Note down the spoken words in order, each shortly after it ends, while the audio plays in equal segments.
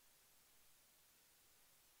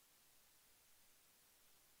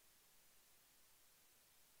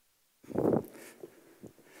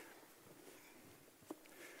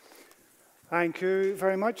Thank you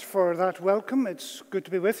very much for that welcome. It's good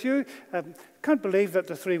to be with you. Can't believe that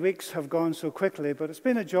the 3 weeks have gone so quickly, but it's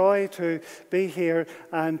been a joy to be here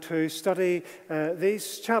and to study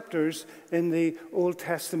these chapters in the Old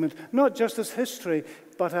Testament, not just as history,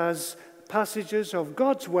 but as passages of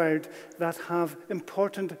God's Word that have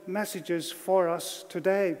important messages for us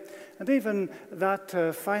today. And even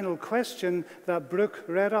that final question that Brooke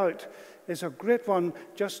read out is a great one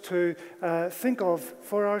just to think of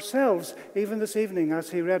for ourselves, even this evening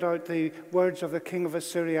as he read out the words of the king of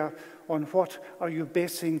Assyria, on what are you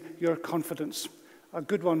basing your confidence? A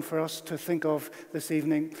good one for us to think of this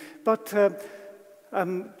evening. But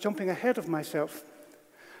I'm jumping ahead of myself.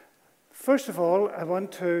 First of all, I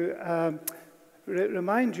want to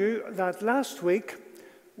remind you that last week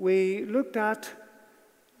we looked at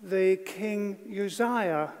the King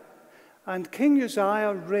Uzziah. And King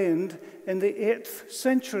Uzziah reigned in the 8th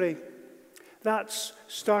century. That's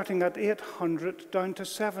starting at 800 down to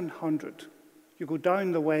 700. You go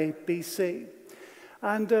down the way BC.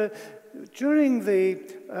 And during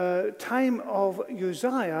the time of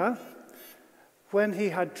Uzziah, when he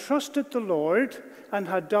had trusted the Lord and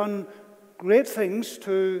had done great things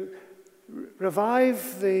to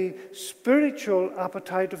revive the spiritual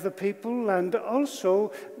appetite of the people and also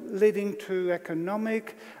leading to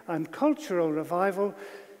economic and cultural revival,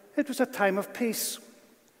 it was a time of peace.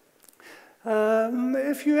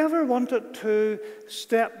 If you ever wanted to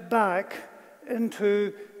step back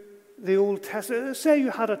into the Old Testament, say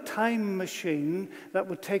you had a time machine that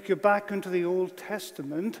would take you back into the Old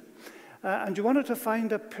Testament, and you wanted to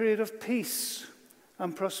find a period of peace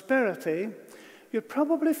and prosperity, you'd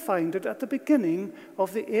probably find it at the beginning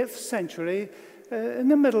of the 8th century, in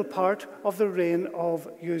the middle part of the reign of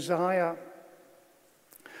Uzziah.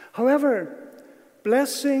 However,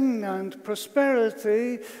 blessing and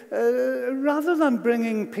prosperity, rather than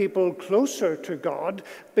bringing people closer to God,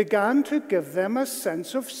 began to give them a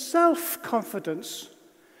sense of self-confidence.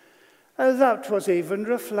 That was even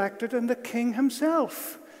reflected in the king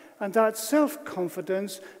himself. And that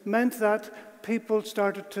self-confidence meant that people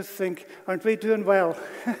started to think, aren't we doing well?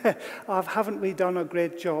 Haven't we done a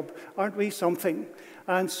great job? Aren't we something?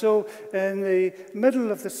 And so in the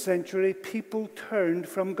middle of the century, people turned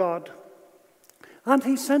from God. And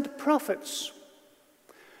he sent prophets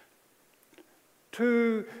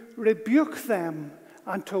to rebuke them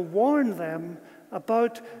and to warn them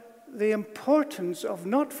about the importance of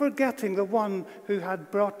not forgetting the one who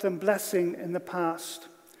had brought them blessing in the past.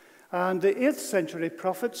 And the 8th century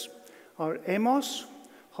prophets are Amos,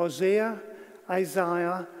 Hosea,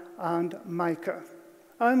 Isaiah, and Micah.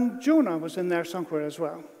 And Jonah was in there somewhere as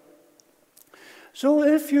well. So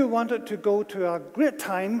if you wanted to go to a great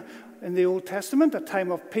time in the Old Testament, a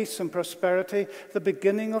time of peace and prosperity, the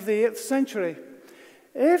beginning of the 8th century.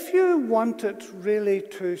 If you wanted really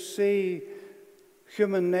to see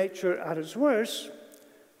human nature at its worst,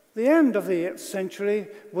 the end of the 8th century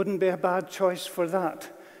wouldn't be a bad choice for that,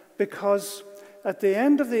 because at the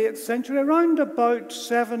end of the 8th century, around about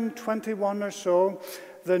 721 or so,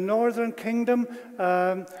 the northern kingdom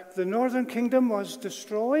was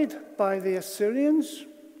destroyed by the Assyrians.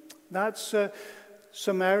 That's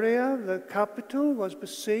Samaria, the capital, was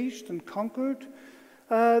besieged and conquered.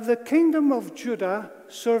 The kingdom of Judah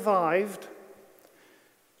survived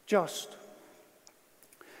just.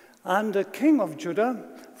 And the king of Judah,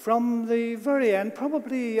 from the very end,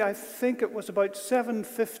 probably I think it was about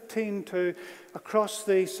 715 to across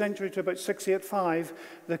the century to about 685,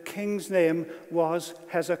 the king's name was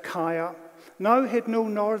Hezekiah. Now he had no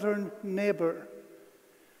northern neighbor.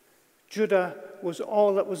 Judah was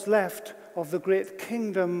all that was left of the great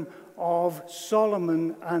kingdom of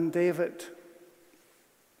Solomon and David.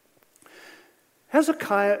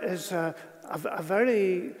 Hezekiah is a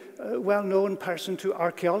very well-known person to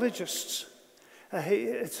archaeologists.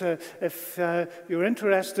 If you're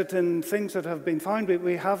interested in things that have been found,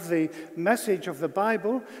 we have the message of the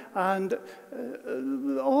Bible, and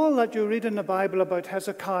all that you read in the Bible about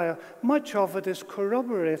Hezekiah, much of it is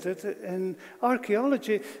corroborated in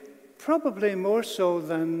archaeology, probably more so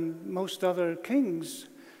than most other kings.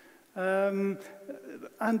 And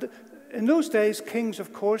in those days, kings,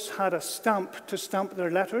 of course, had a stamp to stamp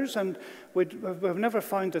their letters, and we've never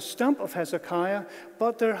found the stamp of Hezekiah,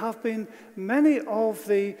 but there have been many of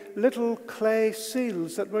the little clay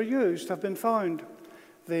seals that were used have been found.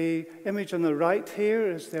 The image on the right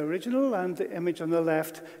here is the original, and the image on the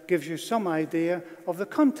left gives you some idea of the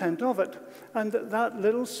content of it. And that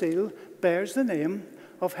little seal bears the name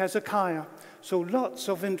of Hezekiah. So lots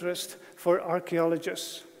of interest for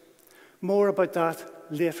archaeologists. More about that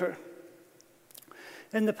later.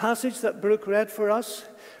 In the passage that Brooke read for us,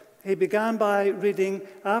 he began by reading,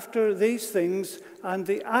 "After these things and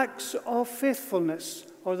the acts of faithfulness,"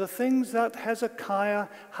 or the things that Hezekiah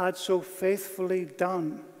had so faithfully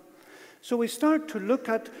done. So we start to look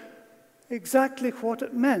at exactly what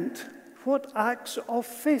it meant. What acts of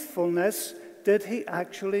faithfulness did he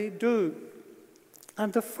actually do?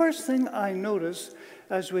 And the first thing I notice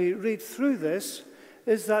as we read through this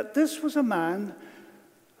is that this was a man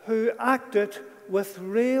who acted with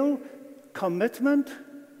real commitment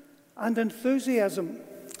and enthusiasm.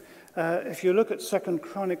 If you look at 2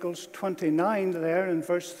 Chronicles 29 there in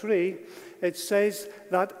verse 3, it says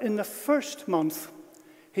that in the first month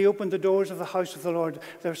he opened the doors of the house of the Lord.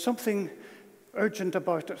 There's something urgent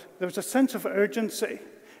about it. There was a sense of urgency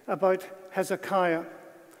about Hezekiah.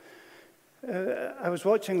 I was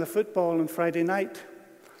watching the football on Friday night,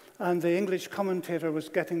 and the English commentator was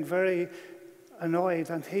getting very annoyed,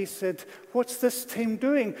 and he said, "What's this team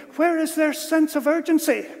doing? Where is their sense of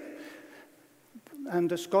urgency?" And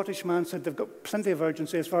the Scottish man said, "They've got plenty of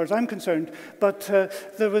urgency as far as I'm concerned." But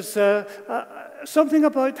there was something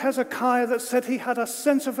about Hezekiah that said he had a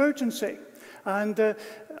sense of urgency. And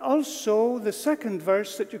also the second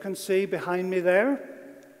verse that you can see behind me there,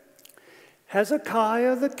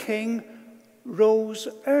 Hezekiah the king rose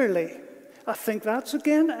early. I think that's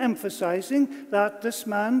again emphasizing that this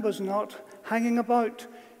man was not hanging about.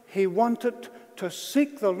 He wanted to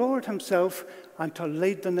seek the Lord himself and to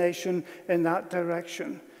lead the nation in that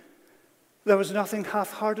direction. There was nothing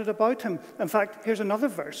half-hearted about him. In fact, here's another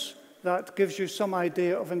verse that gives you some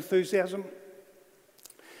idea of enthusiasm.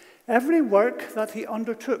 Every work that he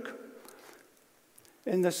undertook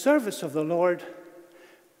in the service of the Lord,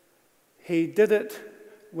 he did it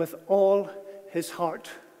with all his heart.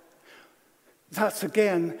 That's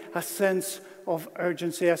again a sense of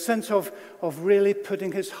urgency, a sense of really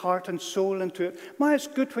putting his heart and soul into it. It's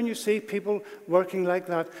good when you see people working like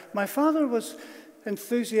that. My father was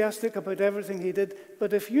enthusiastic about everything he did,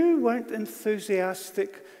 but if you weren't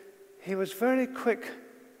enthusiastic, he was very quick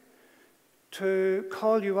to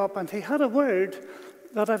call you up. And he had a word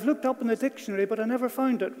that I've looked up in the dictionary, but I never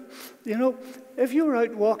found it. You know, if you were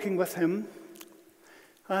out walking with him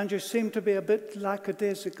and you seemed to be a bit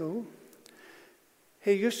lackadaisical,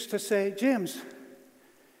 he used to say, "James,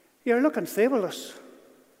 you're looking fabulous."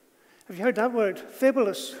 Have you heard that word?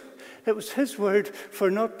 Fabulous. It was his word for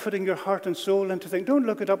not putting your heart and soul into things. Don't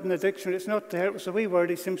look it up in the dictionary. It's not there. It was a wee word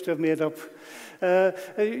he seems to have made up.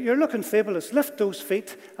 You're looking fabulous. Lift those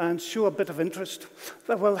feet and show a bit of interest.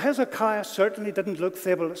 Well, Hezekiah certainly didn't look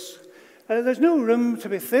fabulous. There's no room to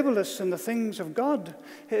be fabulous in the things of God.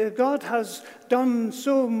 God has done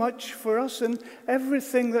so much for us, and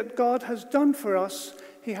everything that God has done for us,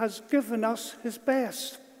 he has given us his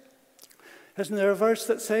best. Isn't there a verse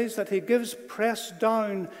that says that he gives pressed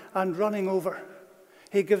down and running over?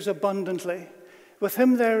 He gives abundantly. With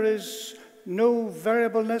him there is no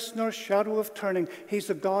variableness nor shadow of turning. He's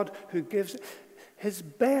the God who gives his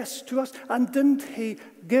best to us. And didn't he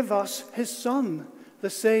give us his Son, the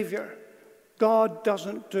Savior? God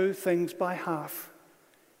doesn't do things by half.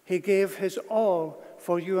 He gave his all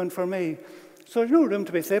for you and for me. So there's no room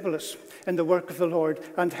to be fabulous in the work of the Lord,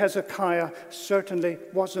 and Hezekiah certainly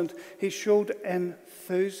wasn't. He showed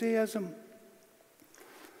enthusiasm.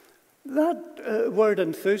 That word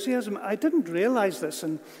enthusiasm, I didn't realize this,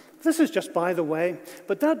 and this is just by the way,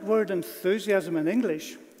 but that word enthusiasm in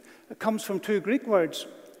English comes from two Greek words.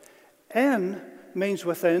 En means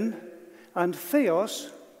within, and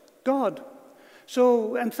theos, God.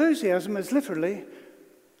 So enthusiasm is literally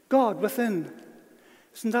God within.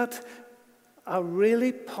 Isn't that a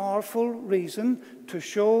really powerful reason to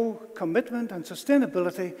show commitment and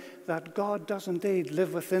sustainability that God does indeed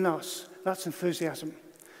live within us? That's enthusiasm.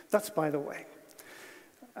 That's by the way.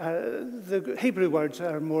 The Hebrew words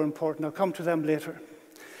are more important. I'll come to them later.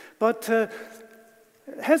 But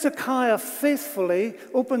Hezekiah faithfully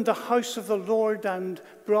opened the house of the Lord and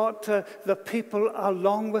brought the people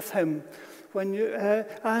along with him.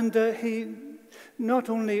 He not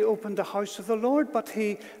only opened the house of the Lord, but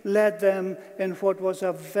he led them in what was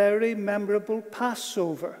a very memorable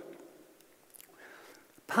Passover.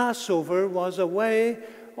 Passover was a way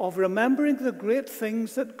of remembering the great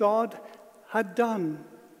things that God had done.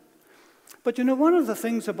 But you know, one of the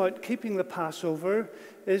things about keeping the Passover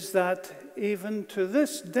is that even to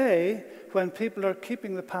this day, when people are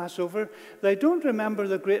keeping the Passover, they don't remember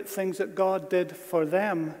the great things that God did for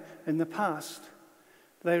them in the past.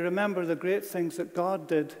 They remember the great things that God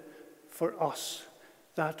did for us,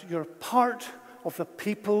 that you're part of the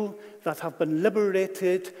people that have been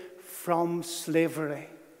liberated from slavery.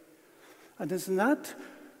 And isn't that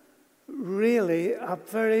really a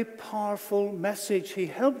very powerful message. He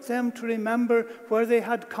helped them to remember where they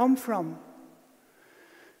had come from.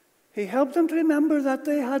 He helped them to remember that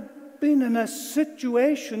they had been in a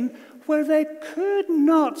situation where they could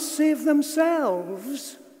not save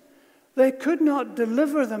themselves. They could not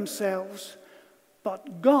deliver themselves,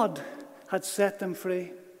 but God had set them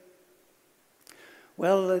free.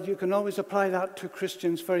 Well, you can always apply that to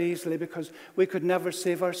Christians very easily, because we could never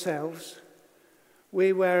save ourselves.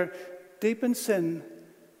 We were deep in sin,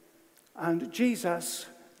 and Jesus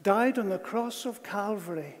died on the cross of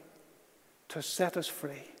Calvary to set us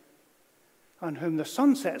free. And whom the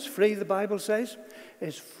Son sets free, the Bible says,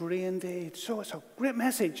 is free indeed. So it's a great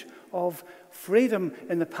message of freedom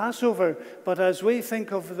in the Passover. But as we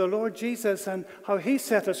think of the Lord Jesus and how he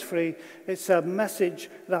set us free, it's a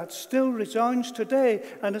message that still resounds today.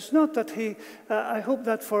 And it's not that I hope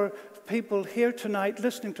that for people here tonight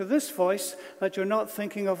listening to this voice, that you're not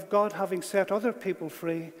thinking of God having set other people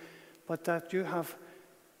free, but that you have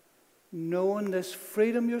known this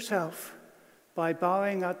freedom yourself by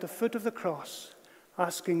bowing at the foot of the cross,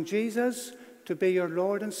 asking Jesus to be your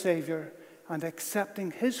Lord and Savior, and accepting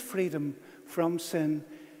his freedom from sin.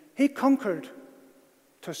 He conquered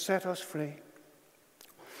to set us free.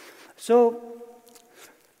 So,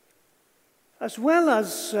 as well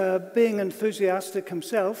as being enthusiastic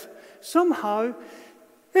himself, somehow,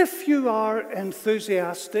 if you are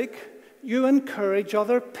enthusiastic, you encourage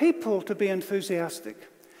other people to be enthusiastic.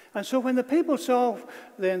 And so when the people saw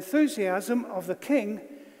the enthusiasm of the king,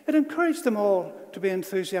 it encouraged them all to be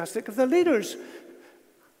enthusiastic. If the leader's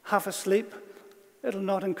half asleep, it'll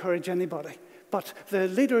not encourage anybody. But the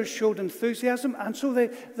leaders showed enthusiasm, and so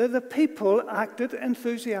the people acted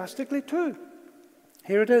enthusiastically too.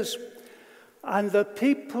 Here it is. And the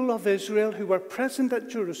people of Israel who were present at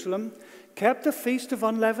Jerusalem kept the feast of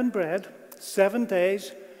unleavened bread 7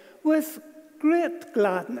 days with great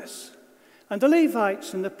gladness. And the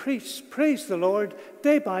Levites and the priests praised the Lord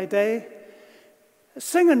day by day,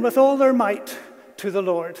 singing with all their might to the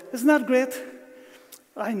Lord. Isn't that great?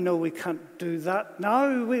 I know we can't do that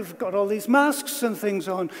now. We've got all these masks and things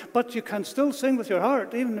on, but you can still sing with your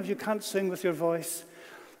heart, even if you can't sing with your voice.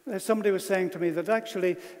 Somebody was saying to me that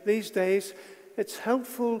actually these days it's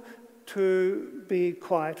helpful to be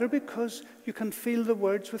quieter because you can feel the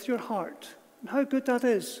words with your heart. And how good that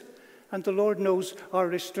is. And the Lord knows our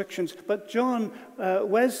restrictions. But John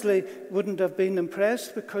Wesley wouldn't have been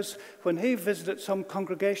impressed, because when he visited some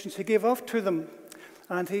congregations, he gave off to them.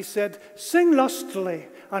 And he said, "Sing lustily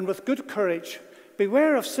and with good courage.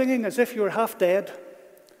 Beware of singing as if you were half dead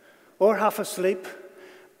or half asleep,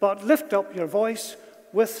 but lift up your voice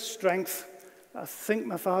with strength." I think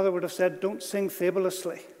my father would have said, "Don't sing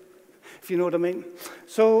fabulously," if you know what I mean.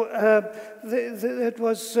 So it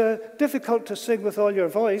was difficult to sing with all your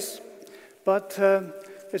voice. But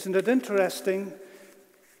isn't it interesting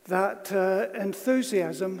that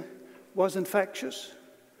enthusiasm was infectious?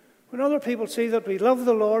 When other people see that we love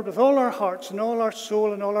the Lord with all our hearts and all our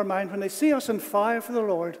soul and all our mind, when they see us on fire for the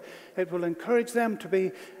Lord, it will encourage them to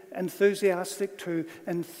be enthusiastic too.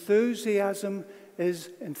 Enthusiasm is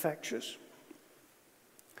infectious.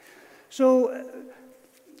 So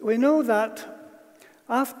we know that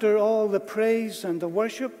after all the praise and the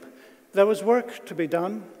worship, there was work to be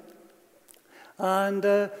done. And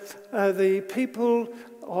the people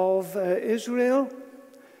of Israel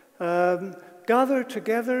gathered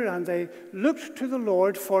together, and they looked to the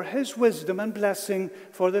Lord for his wisdom and blessing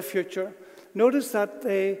for the future. Notice that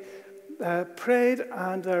they prayed,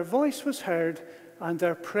 and their voice was heard, and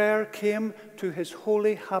their prayer came to his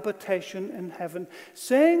holy habitation in heaven.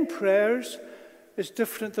 Saying prayers is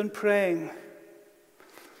different than praying.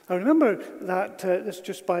 I remember that, this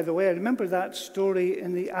just by the way, I remember that story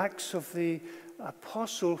in the Acts of the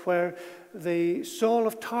Apostle, where the Saul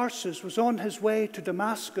of Tarsus was on his way to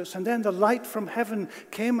Damascus, and then the light from heaven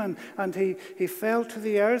came, and he fell to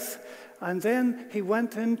the earth, and then he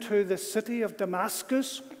went into the city of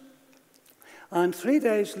Damascus. And 3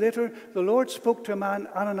 days later, the Lord spoke to a man,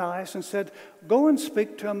 Ananias, and said, "Go and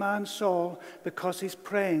speak to a man, Saul, because he's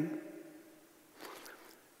praying."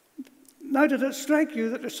 Now, did it strike you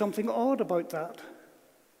that there's something odd about that?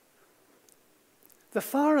 The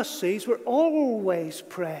Pharisees were always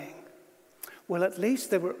praying. Well, at least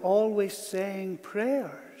they were always saying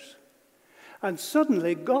prayers. And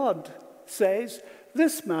suddenly God says,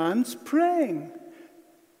 "This man's praying."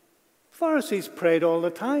 Pharisees prayed all the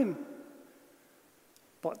time.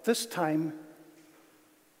 But this time,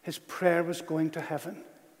 his prayer was going to heaven.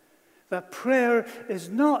 That prayer is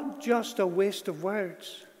not just a waste of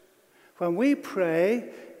words. When we pray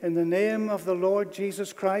in the name of the Lord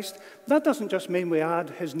Jesus Christ, that doesn't just mean we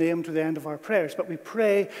add his name to the end of our prayers, but we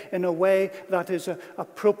pray in a way that is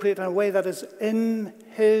appropriate, in a way that is in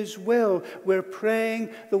his will. We're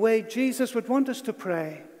praying the way Jesus would want us to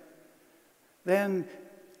pray. Then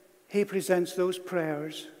he presents those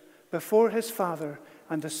prayers before his Father,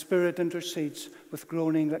 and the Spirit intercedes with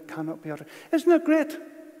groaning that cannot be uttered. Isn't it great?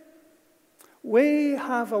 We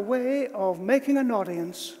have a way of making an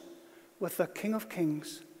audience with the King of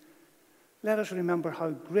Kings. Let us remember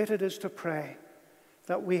how great it is to pray,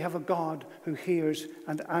 that we have a God who hears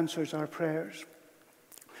and answers our prayers.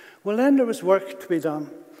 Well, then there was work to be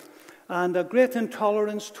done, and a great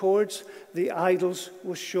intolerance towards the idols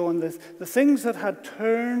was shown, the things that had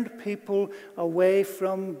turned people away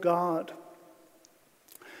from God.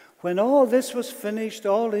 When all this was finished,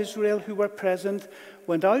 all Israel who were present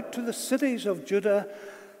went out to the cities of Judah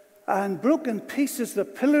and broke in pieces the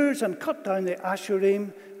pillars and cut down the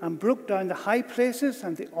Asherim and broke down the high places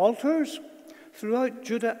and the altars throughout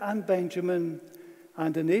Judah and Benjamin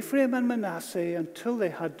and in Ephraim and Manasseh until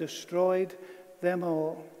they had destroyed them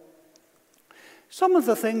all. Some of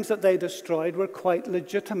the things that they destroyed were quite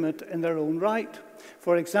legitimate in their own right.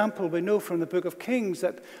 For example, we know from the book of Kings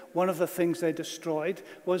that one of the things they destroyed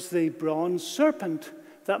was the bronze serpent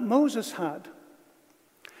that Moses had.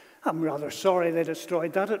 I'm rather sorry they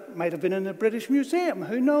destroyed that. It might have been in the British Museum,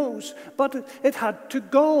 who knows? But it had to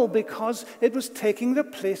go because it was taking the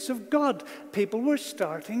place of God. People were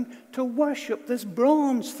starting to worship this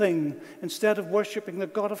bronze thing instead of worshiping the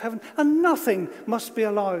God of heaven. And nothing must be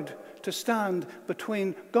allowed to stand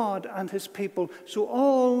between God and his people. So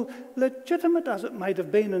all legitimate as it might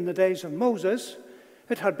have been in the days of Moses,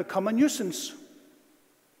 it had become a nuisance.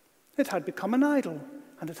 It had become an idol,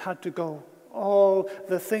 and it had to go. All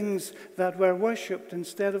the things that were worshipped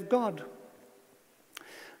instead of God.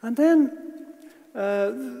 And then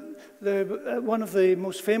one of the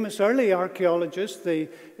most famous early archaeologists, the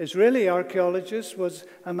Israeli archaeologist, was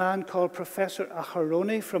a man called Professor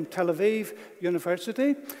Aharoni from Tel Aviv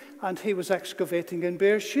University, and he was excavating in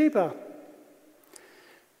Beersheba.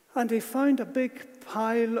 And he found a big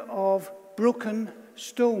pile of broken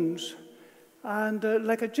stones, and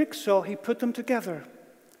like a jigsaw, he put them together.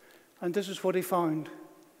 And this is what he found.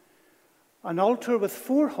 An altar with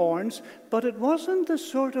 4 horns, but it wasn't the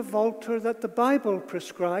sort of altar that the Bible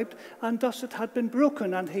prescribed, and thus it had been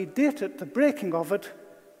broken, and he dated the breaking of it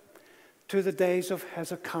to the days of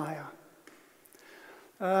Hezekiah.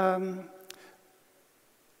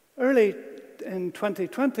 Early in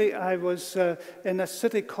 2020, I was in a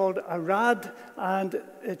city called Arad, and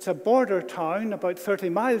it's a border town about 30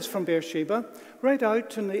 miles from Beersheba, right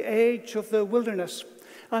out in the edge of the wilderness.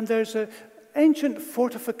 And there's ancient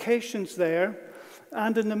fortifications there,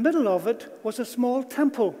 and in the middle of it was a small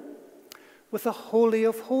temple with a Holy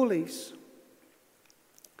of Holies.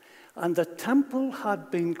 And the temple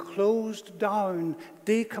had been closed down,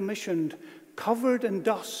 decommissioned, covered in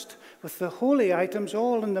dust, with the holy items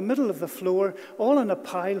all in the middle of the floor, all in a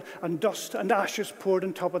pile, and dust and ashes poured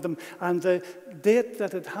on top of them. And the date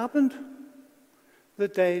that it happened, the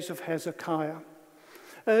days of Hezekiah.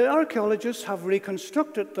 Archaeologists have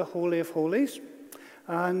reconstructed the Holy of Holies,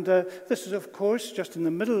 and this is, of course, just in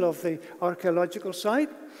the middle of the archaeological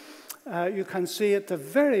site. You can see at the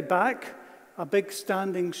very back a big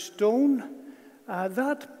standing stone.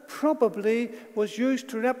 That probably was used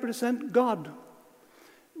to represent God.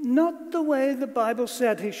 Not the way the Bible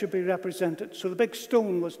said he should be represented. So the big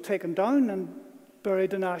stone was taken down and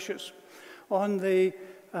buried in ashes. On the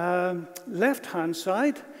left-hand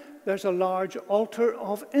side, there's a large altar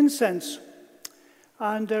of incense,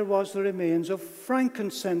 and there was the remains of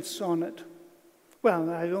frankincense on it.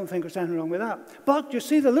 Well, I don't think there's anything wrong with that. But you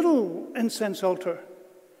see the little incense altar?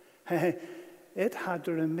 It had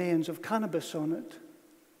the remains of cannabis on it.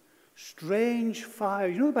 Strange fire.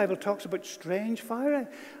 You know the Bible talks about strange fire?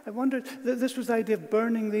 I wondered, this was the idea of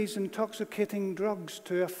burning these intoxicating drugs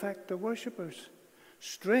to affect the worshippers.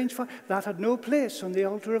 Strange fire. That had no place on the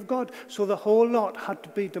altar of God. So the whole lot had to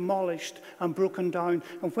be demolished and broken down.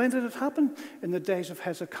 And when did it happen? In the days of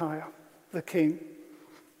Hezekiah, the king,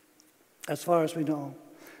 as far as we know.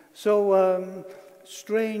 So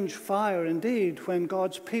strange fire indeed, when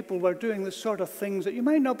God's people were doing the sort of things that you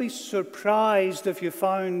might not be surprised if you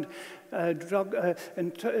found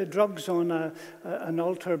drugs on an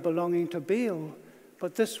altar belonging to Baal.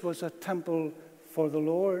 But this was a temple for the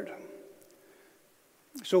Lord.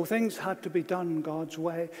 So things had to be done God's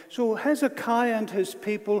way. So Hezekiah and his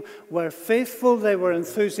people were faithful, they were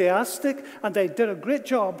enthusiastic, and they did a great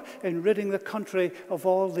job in ridding the country of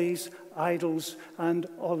all these idols and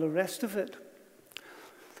all the rest of it.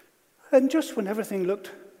 And just when everything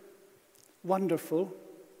looked wonderful,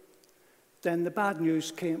 then the bad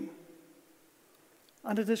news came.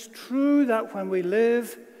 And it is true that when we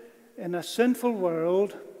live in a sinful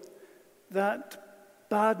world, that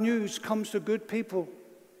bad news comes to good people.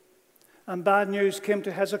 And bad news came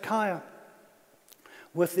to Hezekiah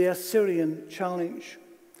with the Assyrian challenge.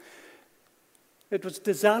 It was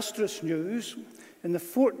disastrous news. In the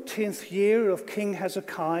 14th year of King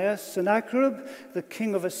Hezekiah, Sennacherib, the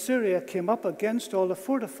king of Assyria, came up against all the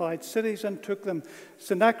fortified cities and took them.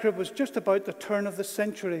 Sennacherib was just about the turn of the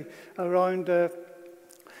century, around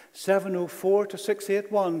 704 to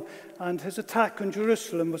 681, and his attack on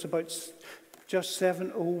Jerusalem was about just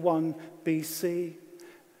 701 BC.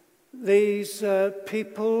 These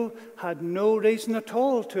people had no reason at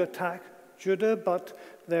all to attack Judah, but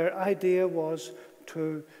their idea was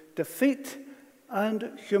to defeat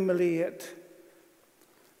and humiliate.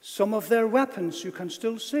 Some of their weapons you can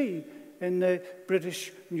still see in the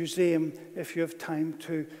British Museum if you have time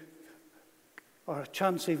to, or a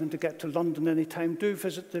chance even to get to London anytime. Do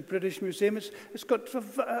visit the British Museum. It's got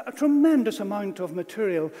a tremendous amount of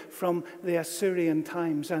material from the Assyrian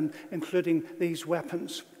times, and including these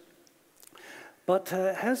weapons. But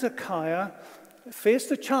Hezekiah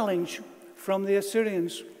faced a challenge from the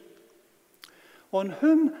Assyrians. On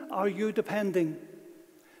whom are you depending?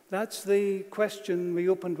 That's the question we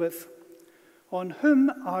opened with. On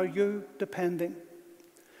whom are you depending?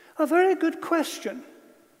 A very good question.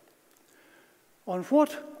 On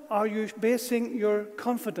what are you basing your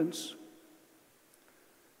confidence?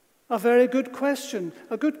 A very good question.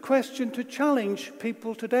 A good question to challenge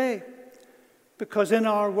people today. Because in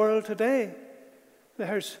our world today,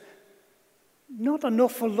 there's not an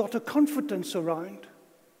awful lot of confidence around.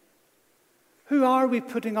 Who are we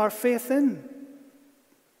putting our faith in?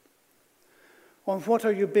 On what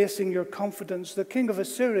are you basing your confidence? The king of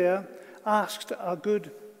Assyria asked a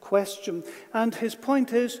good question. And his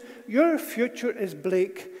point is, your future is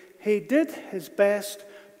bleak. He did his best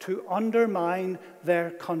to undermine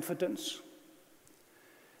their confidence.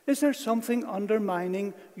 Is there something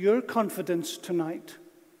undermining your confidence tonight?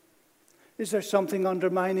 Is there something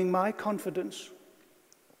undermining my confidence?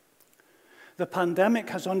 The pandemic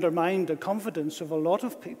has undermined the confidence of a lot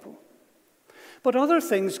of people. But other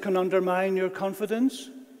things can undermine your confidence,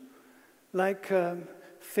 like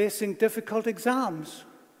facing difficult exams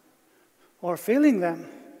or failing them,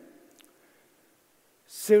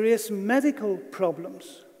 serious medical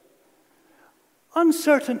problems,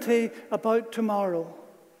 uncertainty about tomorrow,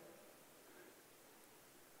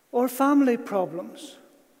 or family problems.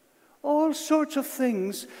 All sorts of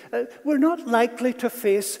things. We're not likely to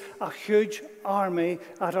face a huge army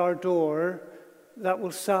at our door that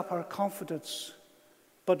will sap our confidence.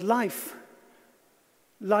 But life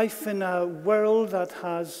in a world that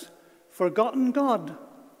has forgotten God,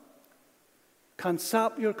 can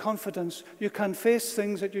sap your confidence. You can face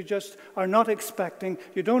things that you just are not expecting,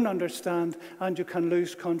 you don't understand, and you can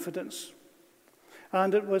lose confidence.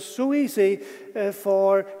 And it was so easy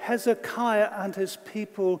for Hezekiah and his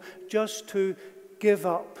people just to give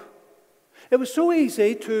up. It was so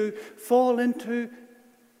easy to fall into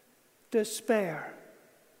despair.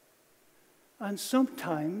 And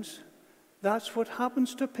sometimes that's what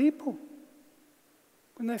happens to people.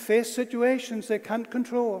 When they face situations they can't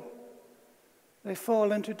control, they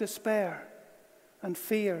fall into despair and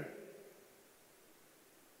fear.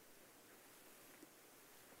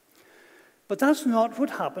 But that's not what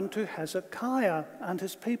happened to Hezekiah and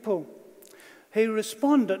his people. He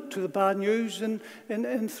responded to the bad news in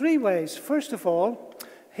three ways. First of all,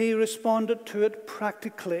 he responded to it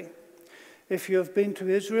practically. If you have been to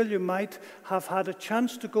Israel, you might have had a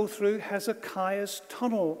chance to go through Hezekiah's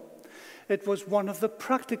tunnel. It was one of the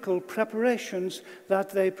practical preparations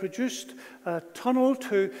that they produced, a tunnel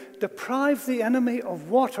to deprive the enemy of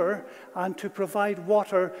water and to provide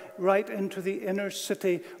water right into the inner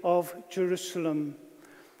city of Jerusalem.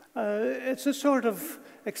 It's a sort of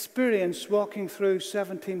experience walking through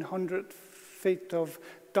 1,700 feet of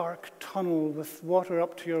dark tunnel with water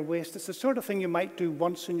up to your waist. It's the sort of thing you might do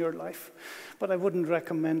once in your life, but I wouldn't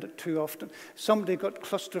recommend it too often. Somebody got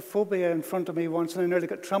claustrophobia in front of me once, and they nearly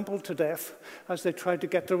got trampled to death as they tried to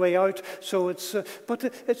get their way out. So it's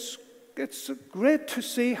great to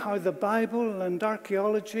see how the Bible and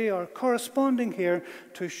archaeology are corresponding here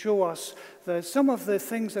to show us that some of the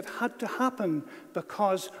things that had to happen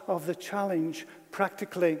because of the challenge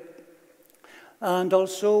practically. And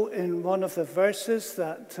also in one of the verses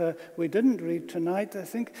that we didn't read tonight, I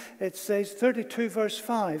think it says 32 verse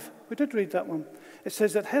 5. We did read that one. It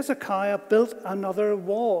says that Hezekiah built another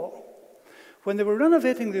wall. When they were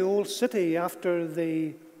renovating the old city after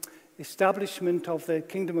the establishment of the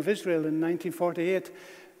Kingdom of Israel in 1948,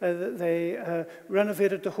 they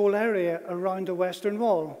renovated the whole area around the Western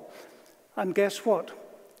Wall. And guess what?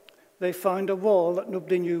 They found a wall that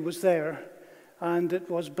nobody knew was there, and it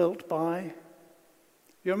was built by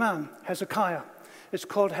your man, Hezekiah. It's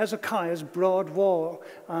called Hezekiah's Broad Wall,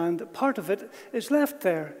 and part of it is left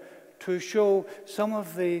there to show some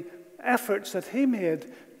of the efforts that he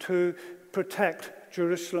made to protect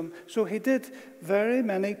Jerusalem. So he did very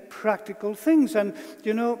many practical things. And,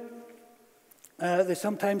 you know, they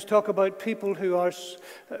sometimes talk about people who are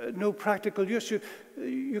no practical use.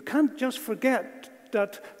 You can't just forget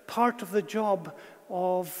that part of the job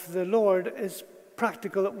of the Lord is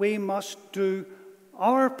practical, that we must do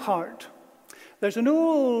our part. There's an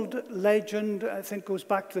old legend, I think goes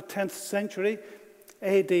back to the 10th century,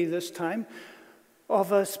 AD this time,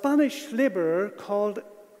 of a Spanish laborer called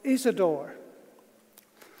Isidore.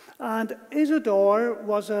 And Isidore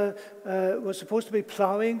was supposed to be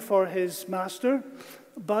plowing for his master,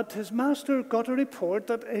 but his master got a report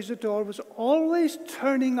that Isidore was always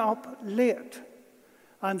turning up late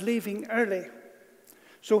and leaving early.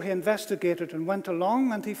 So he investigated and went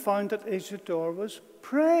along, and he found that Isidore was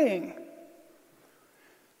praying.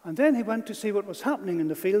 And then he went to see what was happening in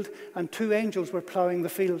the field, and 2 angels were plowing the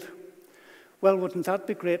field. Well, wouldn't that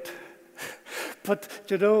be great? But,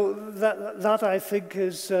 you know, that I think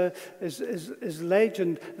is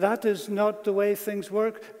legend. That is not the way things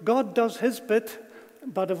work. God does his bit,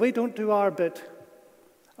 but if we don't do our bit,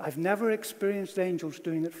 I've never experienced angels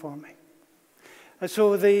doing it for me. And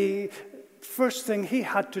so the first thing he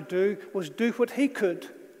had to do was do what he could,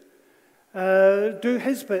 do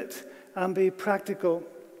his bit and be practical.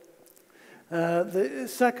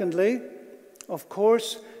 Secondly, of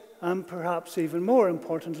course, and perhaps even more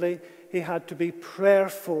importantly, he had to be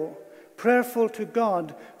prayerful to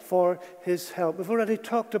God for his help. We've already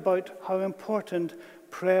talked about how important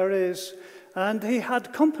prayer is. And he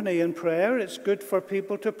had company in prayer. It's good for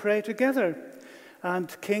people to pray together.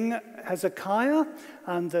 And King Hezekiah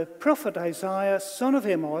and the prophet Isaiah, son of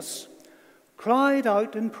Amos, cried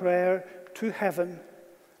out in prayer to heaven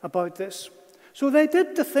about this. So they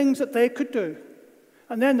did the things that they could do.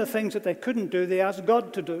 And then the things that they couldn't do, they asked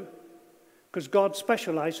God to do. Because God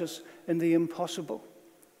specializes in the impossible.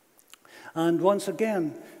 And once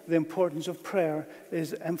again, the importance of prayer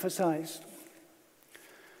is emphasized.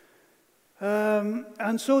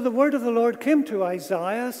 And so the word of the Lord came to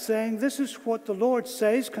Isaiah, saying, "This is what the Lord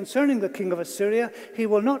says concerning the king of Assyria. He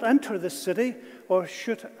will not enter the city or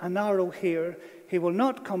shoot an arrow here. He will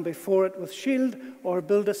not come before it with shield or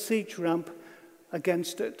build a siege ramp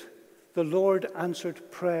against it." The Lord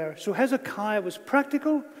answered prayer. So Hezekiah was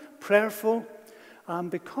practical, prayerful,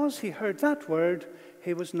 and because he heard that word,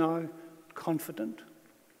 he was now confident.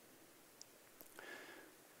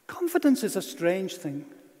 Confidence is a strange thing.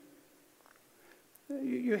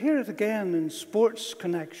 You hear it again in sports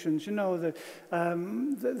connections. You know,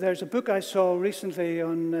 there's a book I saw recently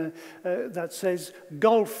on that says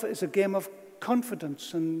golf is a game of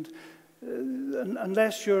confidence, and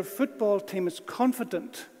unless your football team is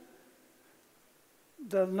confident,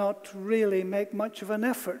 they'll not really make much of an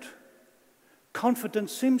effort.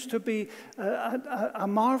 Confidence seems to be a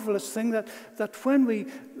marvelous thing, that when we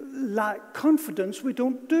lack confidence, we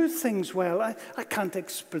don't do things well. I can't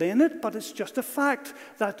explain it, but it's just a fact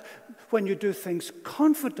that when you do things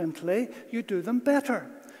confidently, you do them better.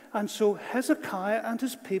 And so Hezekiah and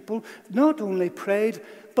his people not only prayed,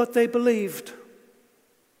 but they believed.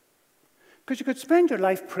 Because you could spend your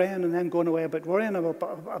life praying and then going away about worrying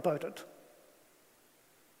about it.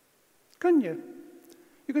 Couldn't you?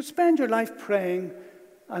 You could spend your life praying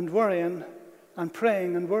and worrying and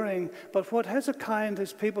praying and worrying. But what Hezekiah and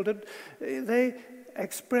his people did, they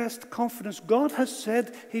expressed confidence. God has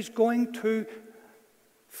said he's going to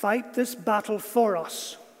fight this battle for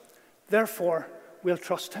us. Therefore, we'll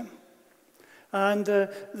trust him. And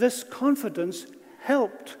this confidence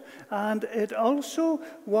helped. And it also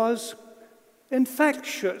was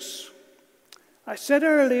infectious. I said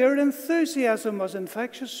earlier, enthusiasm was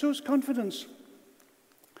infectious, so is confidence.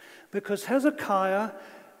 Because Hezekiah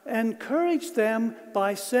encouraged them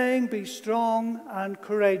by saying, "Be strong and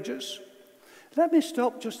courageous." Let me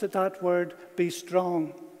stop just at that word, "be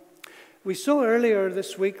strong." We saw earlier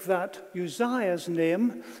this week that Uzziah's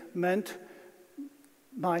name meant,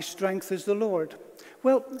 "My strength is the Lord."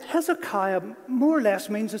 Well, Hezekiah more or less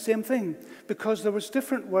means the same thing, because there was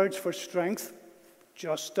different words for strength,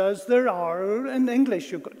 just as there are in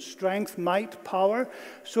English. You've got strength, might, power,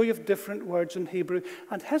 so you have different words in Hebrew.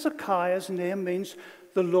 And Hezekiah's name means,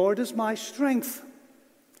 "The Lord is my strength."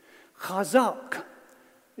 Chazak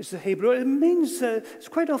is the Hebrew. It means, it's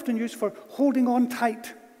quite often used for holding on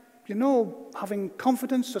tight. You know, having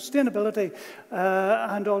confidence, sustainability,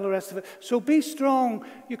 and all the rest of it. So be strong.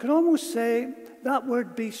 You could almost say that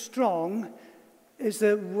word be strong is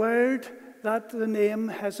the word that the name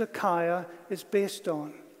Hezekiah is based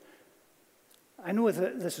on. I know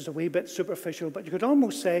that this is a wee bit superficial, but you could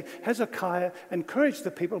almost say Hezekiah encouraged the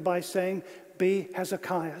people by saying, be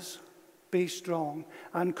Hezekiahs, be strong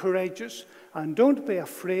and courageous, and don't be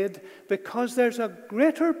afraid, because there's a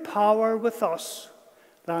greater power with us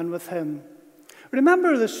than with him.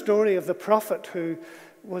 Remember the story of the prophet who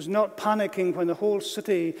was not panicking when the whole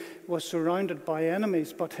city was surrounded by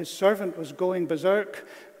enemies, but his servant was going berserk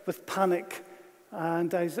with panic.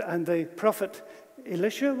 And the prophet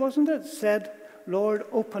Elisha, wasn't it, said, Lord,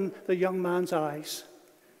 open the young man's eyes.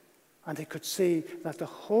 And he could see that the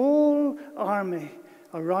whole army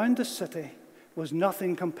around the city was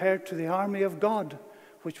nothing compared to the army of God,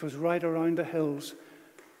 which was right around the hills.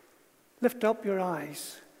 Lift up your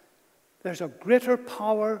eyes. There's a greater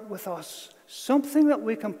power with us, something that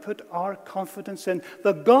we can put our confidence in.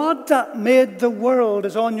 The God that made the world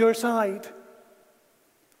is on your side.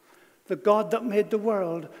 The God that made the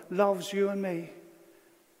world loves you and me.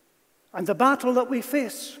 And the battle that we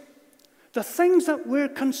face, the things that we're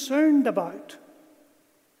concerned about,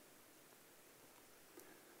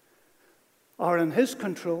 are in his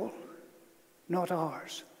control, not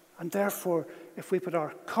ours. And therefore, if we put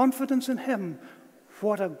our confidence in him,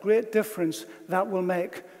 what a great difference that will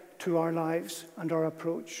make to our lives and our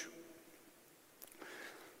approach.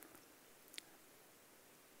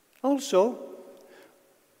 Also,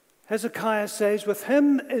 Hezekiah says, with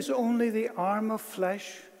him is only the arm of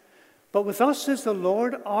flesh, but with us is the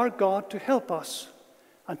Lord our God to help us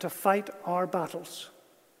and to fight our battles.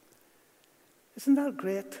 Isn't that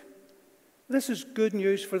great? This is good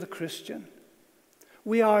news for the Christian.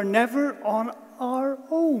 We are never on our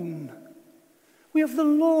own. We have the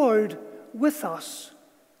Lord with us,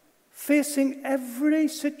 facing every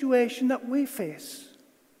situation that we face.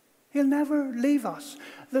 He'll never leave us.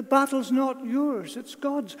 The battle's not yours, it's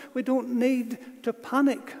God's. We don't need to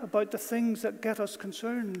panic about the things that get us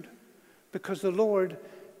concerned, because the Lord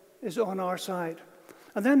is on our side.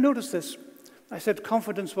 And then notice this. I said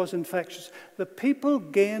confidence was infectious. The people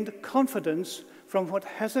gained confidence from what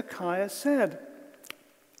Hezekiah said.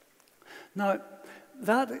 Now,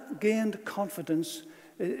 that gained confidence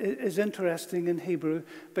is interesting in Hebrew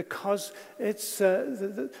because it's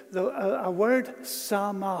a word,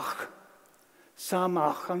 samach.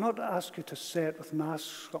 Samach. I'll not ask you to say it with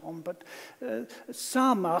masks on, but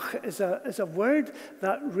samach is a word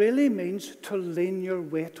that really means to lean your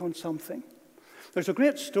weight on something. There's a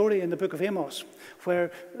great story in the book of Amos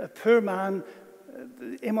where a poor man,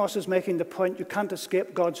 Amos is making the point you can't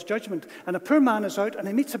escape God's judgment, and a poor man is out and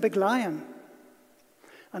he meets a big lion.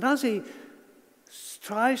 And as he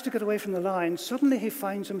tries to get away from the lion, suddenly he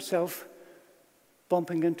finds himself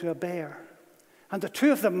bumping into a bear. And the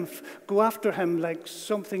two of them go after him like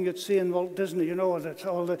something you'd see in Walt Disney, you know, that's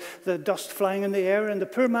all the dust flying in the air. And the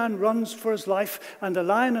poor man runs for his life, and the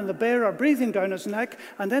lion and the bear are breathing down his neck.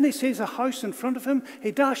 And then he sees a house in front of him.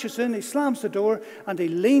 He dashes in, he slams the door, and he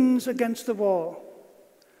leans against the wall.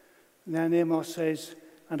 And then Amos says,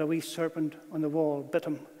 and a wee serpent on the wall bit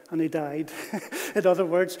him, and he died. In other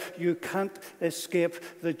words, you can't escape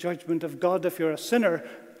the judgment of God. If you're a sinner,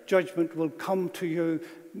 judgment will come to you.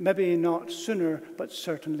 Maybe not sooner, but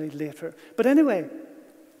certainly later. But anyway,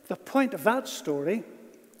 the point of that story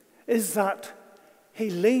is that he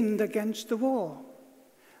leaned against the wall.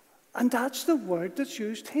 And that's the word that's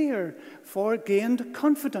used here for gained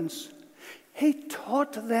confidence. He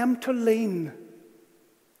taught them to lean.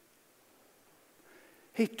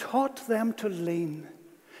 He taught them to lean.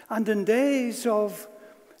 And in days of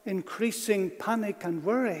increasing panic and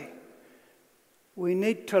worry, we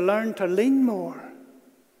need to learn to lean more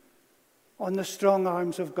on the strong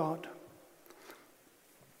arms of God.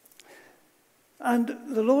 And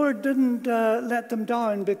the Lord didn't let them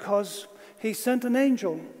down because he sent an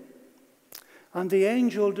angel. And the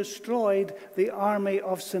angel destroyed the army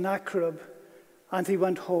of Sennacherib, and he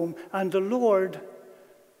went home. And the Lord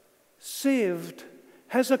saved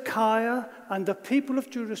Hezekiah and the people of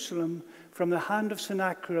Jerusalem from the hand of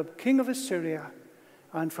Sennacherib, king of Assyria,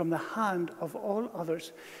 and from the hand of all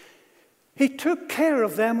others. He took care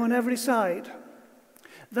of them on every side.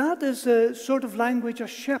 That is a sort of language a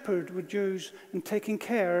shepherd would use in taking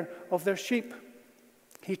care of their sheep.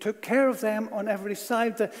 He took care of them on every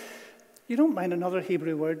side. You don't mind another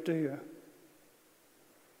Hebrew word, do you?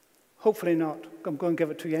 Hopefully not. I'm going to give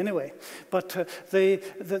it to you anyway. But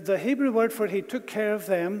the Hebrew word for he took care of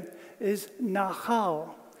them is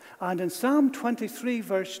nahal. And in Psalm 23,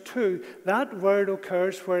 verse 2, that word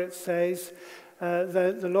occurs where it says,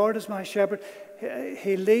 the Lord is my shepherd.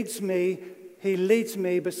 He leads me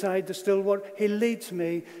beside the still water. He leads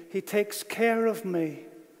me. He takes care of me.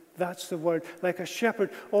 That's the word, like a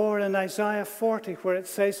shepherd. Or in Isaiah 40, where it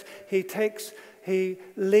says, He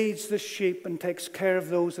leads the sheep and takes care of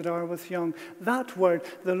those that are with young. That word,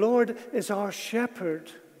 the Lord is our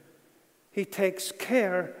shepherd. He takes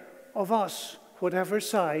care of us, whatever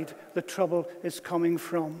side the trouble is coming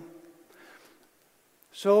from.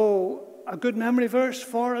 So, a good memory verse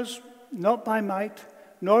for us, not by might,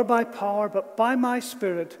 nor by power, but by my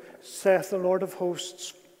Spirit, saith the Lord of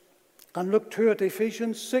hosts. And look too at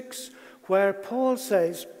Ephesians 6, where Paul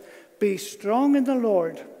says, be strong in the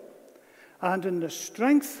Lord, and in the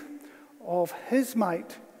strength of his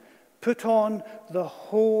might, put on the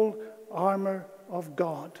whole armor of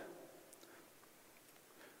God.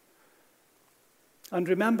 And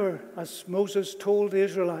remember, as Moses told the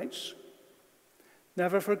Israelites,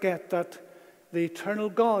 never forget that the eternal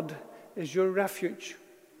God is your refuge.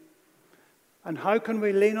 And how can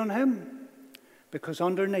we lean on him? Because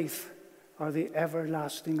underneath are the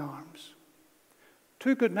everlasting arms.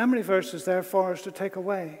 Two good memory verses there for us to take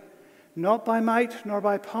away. Not by might nor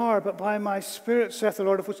by power, but by my Spirit, saith the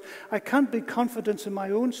Lord of hosts. I can't be confident in my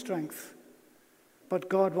own strength, but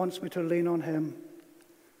God wants me to lean on him.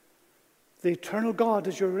 The eternal God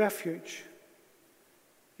is your refuge.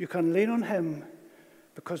 You can lean on him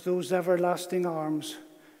because those everlasting arms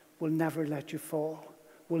will never let you fall,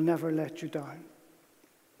 will never let you down.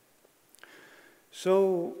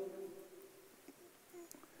 So,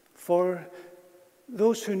 for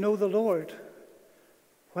those who know the Lord,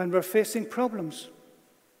 when we're facing problems,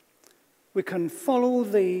 we can follow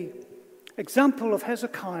the example of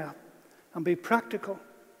Hezekiah and be practical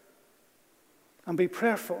and be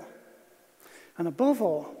prayerful. And above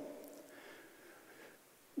all,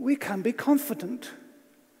 we can be confident.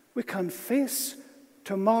 We can face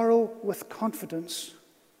tomorrow with confidence.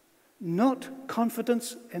 Not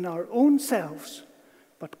confidence in our own selves,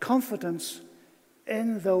 but confidence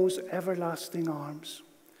in those everlasting arms.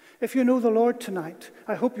 If you know the Lord tonight,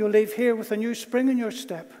 I hope you'll leave here with a new spring in your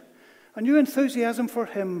step, a new enthusiasm for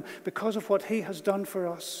him because of what he has done for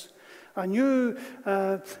us, a new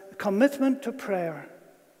commitment to prayer,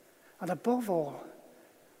 and above all,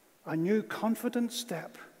 a new confident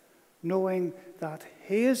step, knowing that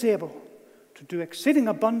he is able to do exceeding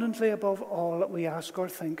abundantly above all that we ask or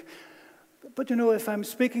think. But you know, if I'm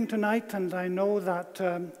speaking tonight, and I know that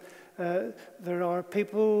there are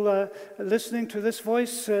people listening to this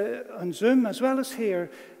voice on Zoom as well as here,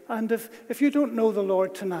 and if you don't know the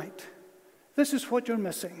Lord tonight, this is what you're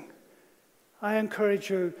missing. I encourage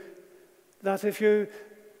you that if you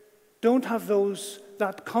don't have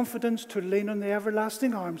that confidence to lean on the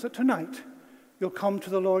everlasting arms, that tonight you'll come to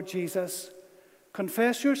the Lord Jesus,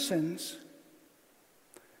 confess your sins,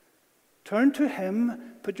 turn to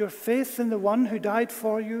him, put your faith in the one who died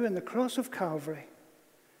for you in the cross of Calvary.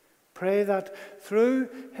 Pray that through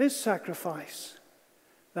his sacrifice,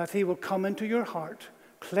 that he will come into your heart,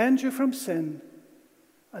 cleanse you from sin,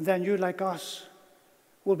 and then you, like us,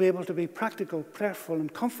 will be able to be practical, prayerful,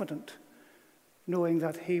 and confident, knowing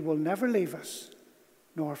that he will never leave us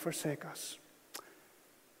nor forsake us.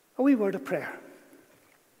 A wee word of prayer.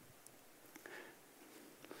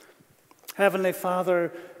 Heavenly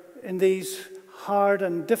Father, in these hard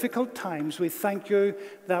and difficult times, we thank you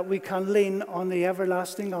that we can lean on the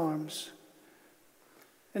everlasting arms.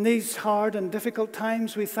 In these hard and difficult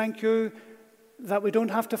times, we thank you that we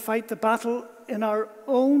don't have to fight the battle in our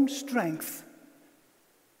own strength,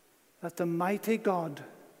 that the mighty God,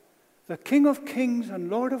 the King of kings and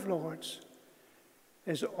Lord of lords,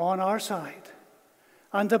 is on our side.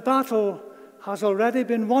 And the battle has already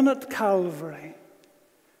been won at Calvary,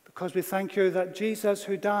 because we thank you that Jesus,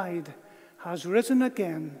 who died, has risen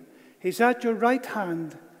again. He's at your right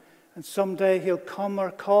hand, and someday he'll come or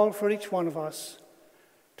call for each one of us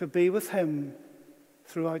to be with him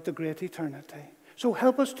throughout the great eternity. So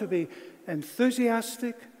help us to be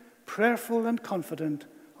enthusiastic, prayerful, and confident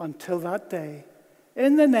until that day.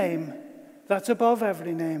 In the name that's above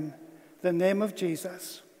every name, the name of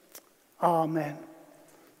Jesus. Amen.